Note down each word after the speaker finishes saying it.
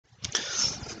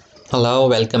Hello,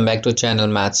 welcome back to channel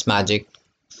Maths Magic.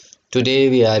 Today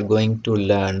we are going to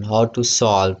learn how to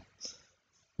solve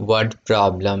word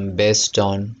problem based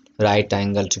on right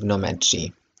angle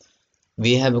trigonometry.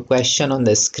 We have a question on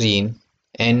the screen.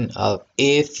 An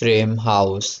A-frame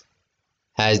house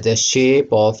has the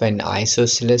shape of an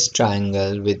isosceles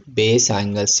triangle with base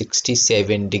angle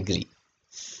 67 degree.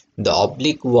 The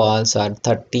oblique walls are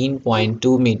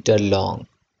 13.2 meter long.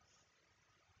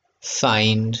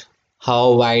 Find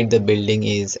how wide the building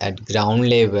is at ground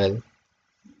level,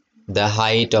 the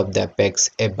height of the apex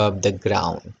above the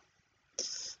ground.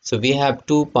 So we have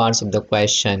two parts of the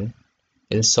question.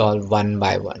 We'll solve one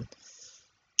by one.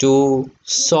 To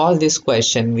solve this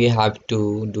question, we have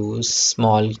to do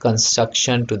small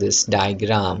construction to this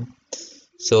diagram.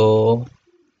 So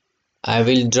I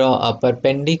will draw a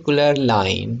perpendicular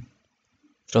line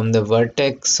from the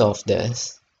vertex of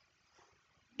this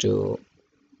to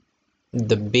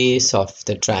the base of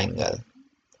the triangle.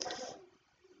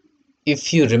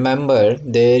 If you remember,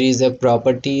 there is a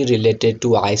property related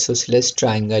to isosceles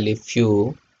triangle. If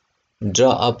you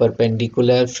draw a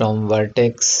perpendicular from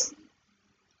vertex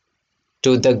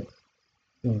to the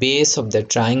base of the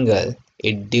triangle,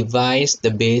 it divides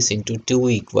the base into two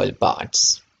equal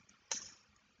parts.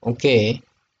 Okay,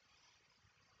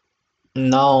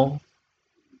 now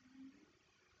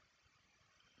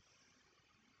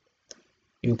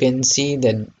you can see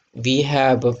that we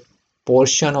have a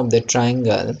portion of the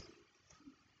triangle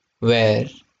where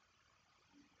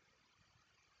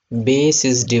base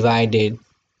is divided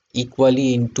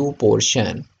equally in two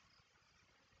portions,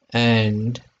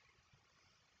 and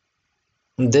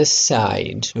this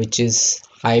side, which is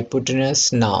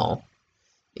hypotenuse now,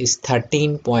 is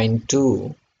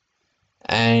 13.2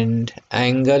 and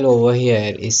angle over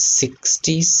here is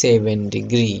 67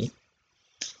 degree.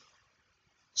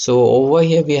 So over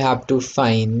here we have to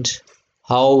find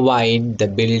how wide the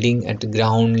building at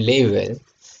ground level.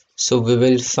 So we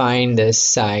will find this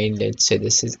side. Let's say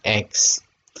this is X.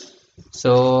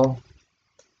 So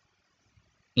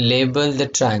label the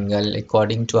triangle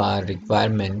according to our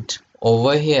requirement.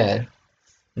 Over here,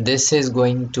 this is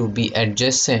going to be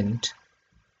adjacent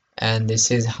and this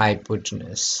is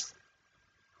hypotenuse.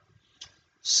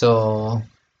 So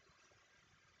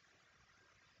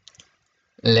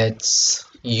let's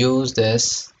use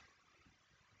this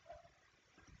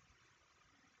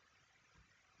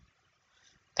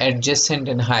adjacent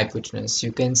and hypotenuse.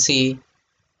 You can see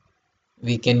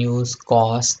we can use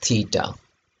cos theta.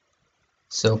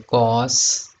 So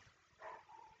cos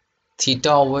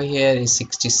theta over here is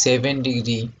 67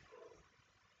 degree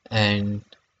and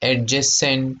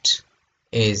adjacent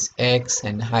is X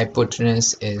and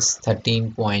hypotenuse is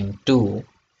 13.2.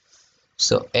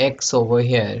 So X over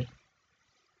here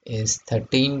is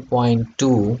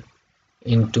 13.2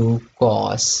 into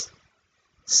cos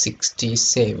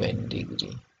 67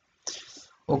 degree.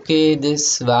 Okay,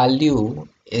 this value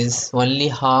is only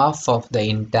half of the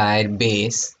entire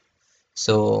base,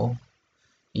 so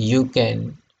you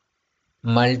can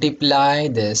multiply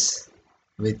this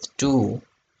with 2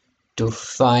 to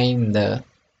find the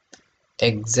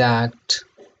exact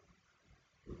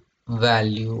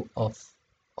value of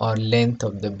or length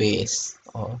of the base.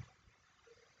 Or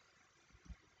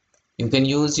you can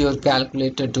use your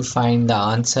calculator to find the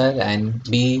answer, and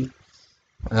be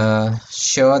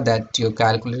sure that your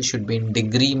calculator should be in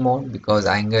degree mode because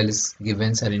angles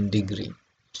given are in degree.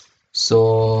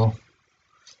 So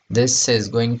this is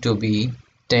going to be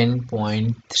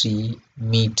 10.3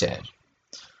 meter.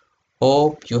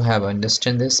 Hope you have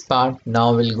understood this part.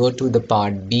 Now we'll go to the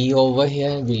part B over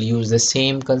here. We'll use the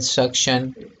same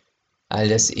construction. I'll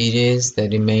just erase the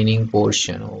remaining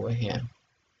portion over here.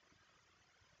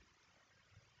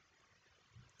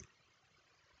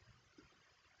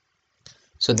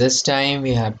 So this time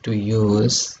we have to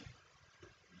use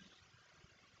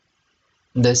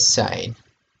this side.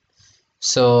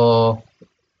 So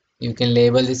you can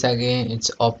label this again.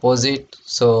 It's opposite.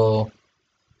 So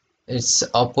it's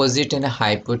opposite and a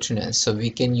hypotenuse. So we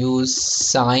can use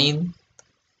sine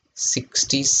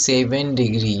 67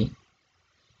 degree.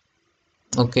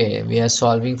 Okay, we are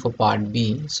solving for part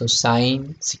B. So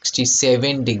sine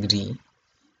 67 degree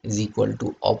is equal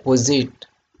to opposite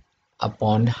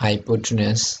upon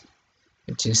hypotenuse,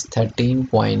 which is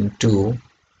 13.2.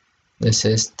 This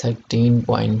is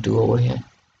 13.2 over here.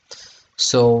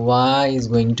 So y is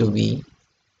going to be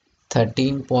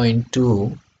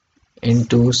 13.2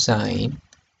 into sine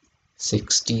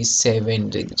 67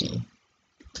 degree.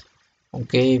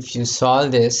 Okay, if you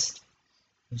solve this,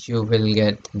 you will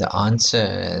get the answer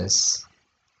as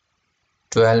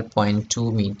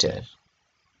 12.2 meter.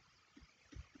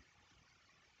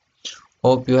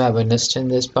 Hope you have understood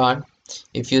this part.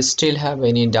 If you still have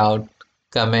any doubt,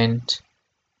 comment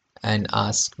and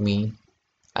ask me.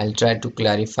 I'll try to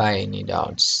clarify any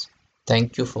doubts.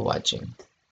 Thank you for watching.